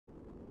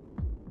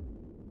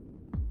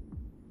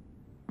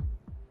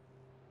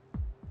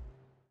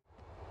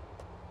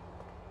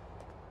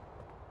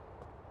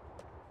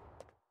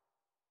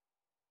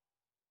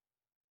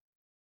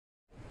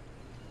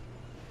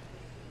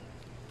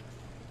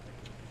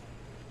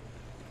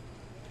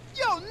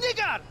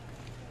nigger!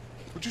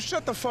 Would you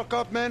shut the fuck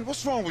up, man?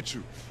 What's wrong with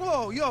you?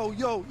 Whoa,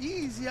 yo,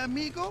 easy,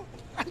 amigo.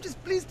 I'm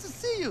just pleased to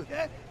see you.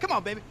 Yeah? Come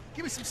on, baby.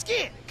 Give me some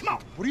skin. Come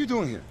on. What are you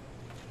doing here?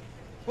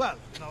 Well,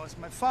 it's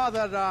my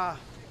father,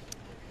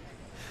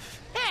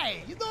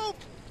 Hey,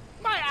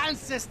 my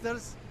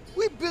ancestors,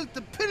 we built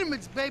the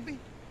pyramids, baby.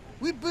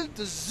 We built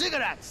the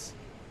ziggurats.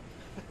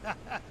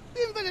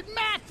 We invented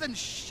math and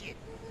shit.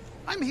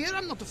 I'm here,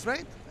 I'm not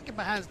afraid. I get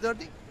my hands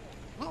dirty.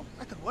 Well,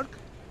 I can work.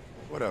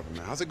 Whatever,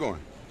 man. How's it going?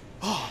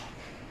 Oh,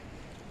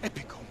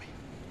 epic,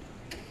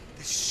 homie.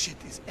 This shit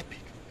is epic.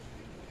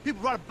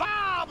 People are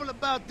babble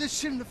about this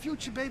shit in the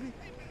future, baby.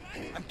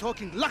 I'm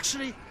talking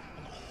luxury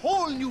on a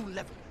whole new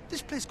level.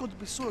 This place is going to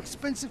be so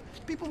expensive,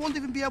 people won't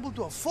even be able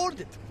to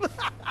afford it.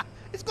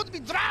 It's going to be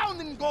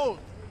drowned in gold.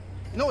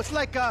 It's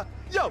like,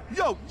 yo.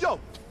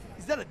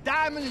 Is that a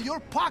diamond in your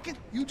pocket?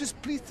 You just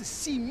pleased to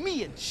see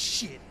me and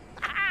shit.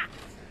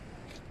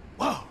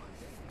 Whoa,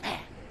 man.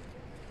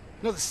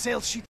 The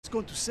sales sheet is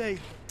going to say,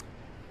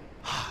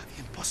 the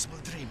impossible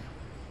dream.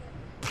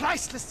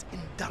 Priceless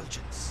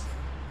indulgence.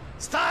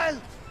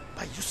 Style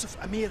by Yusuf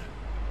Amir.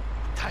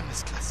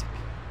 Timeless classic.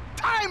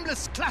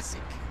 Timeless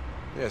classic!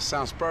 Yeah,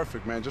 sounds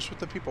perfect, man. Just what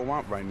the people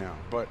want right now.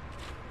 But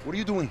what are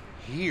you doing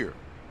here?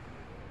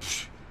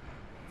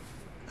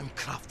 I'm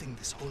crafting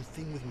this whole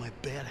thing with my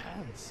bare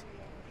hands.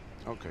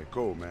 Okay,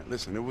 cool, man.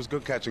 Listen, it was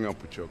good catching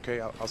up with you, okay?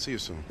 I'll see you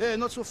soon. Hey,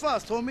 not so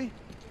fast, homie.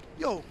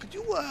 Yo, could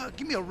you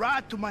give me a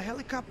ride to my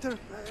helicopter?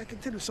 I can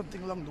tell you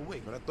something along the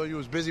way. But I thought you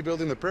was busy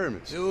building the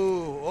pyramids.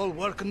 Yo, all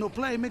work and no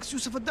play makes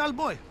Yusuf a dull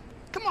boy.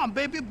 Come on,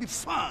 baby, it'll be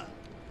fun.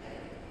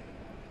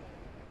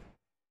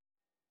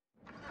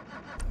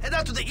 Head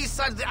out to the east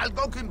side of the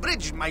Algonquin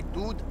Bridge, my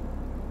dude.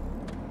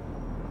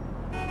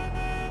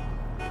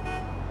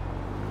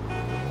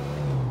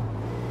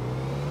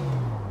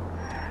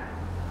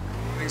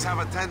 Things have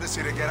a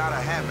tendency to get out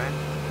of hand, man.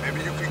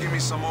 Maybe you could give me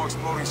some more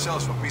exploding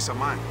shells for peace of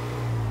mind.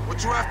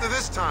 What you after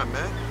this time,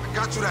 man? I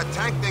got you that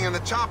tank thing and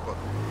the chopper.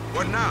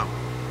 What now?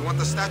 You want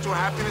the Statue of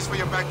Happiness for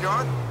your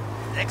backyard?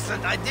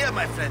 Excellent idea,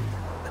 my friend.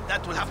 But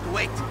that will have to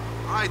wait.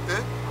 All right,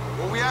 then.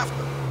 What we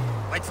after?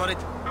 Wait for it.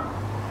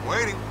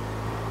 Waiting.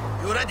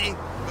 You ready?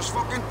 Just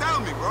fucking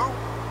tell me, bro.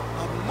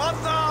 A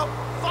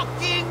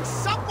motherfucking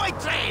subway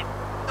train!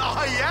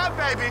 Oh, yeah,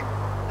 baby.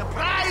 The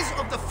prize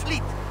of the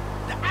fleet.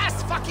 The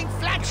ass-fucking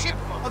flagship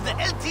of the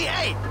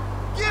LTA.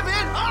 Give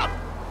it up!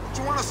 What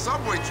you want a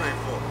subway train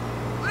for?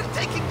 We're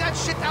taking that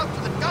shit out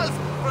to the Gulf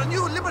for a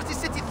new Liberty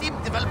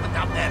City-themed development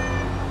out there.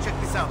 Check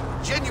this out.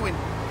 Genuine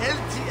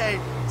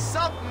LTA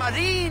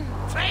submarine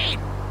train.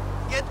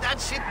 Get that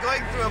shit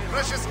going through a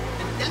precious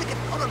and delicate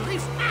coral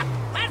reef.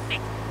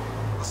 Perfect!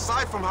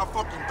 Aside from how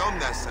fucking dumb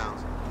that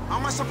sounds, how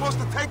am I supposed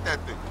to take that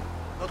thing?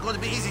 Not going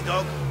to be easy,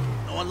 dog.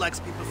 No one likes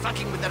people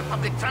fucking with their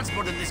public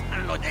transport in this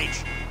paranoid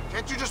age.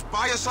 Can't you just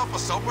buy yourself a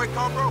subway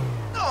car, bro?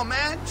 No,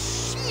 man.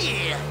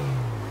 Shit.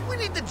 We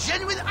need the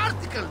genuine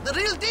article, the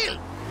real deal.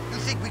 You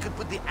think we could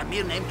put the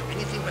Amir name to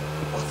anything but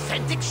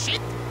authentic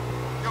shit?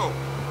 Yo,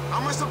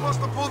 how am I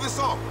supposed to pull this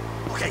off?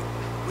 Okay,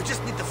 we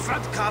just need the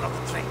front car of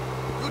the train.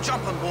 You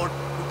jump on board,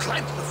 you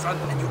climb to the front,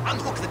 and you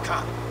unhook the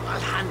car. I'll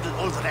handle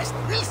all the rest.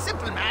 Real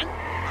simple, man.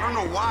 I don't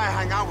know why I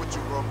hang out with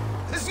you, bro.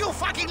 Because you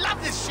fucking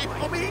love this shit,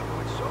 homie.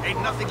 Ain't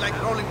nothing like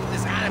rolling with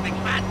this Arabic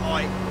bad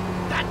boy.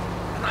 That,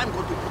 and I'm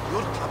going to put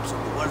your clubs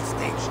on the world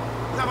stage.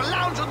 We'll have a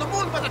lounge on the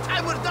moon by the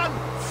time we're done.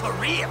 For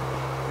real.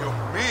 Yo,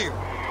 me?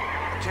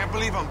 I can't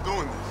believe I'm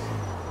doing this.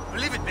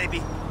 Believe it,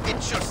 baby.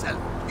 Pinch yourself.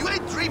 You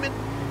ain't dreaming.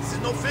 This is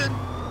no film.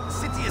 The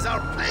city is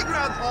our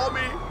playground,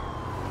 homie.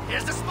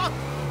 Here's the spot.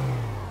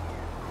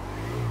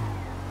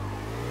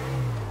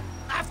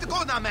 I have to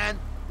go now, man.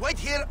 Wait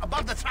here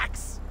above the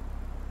tracks.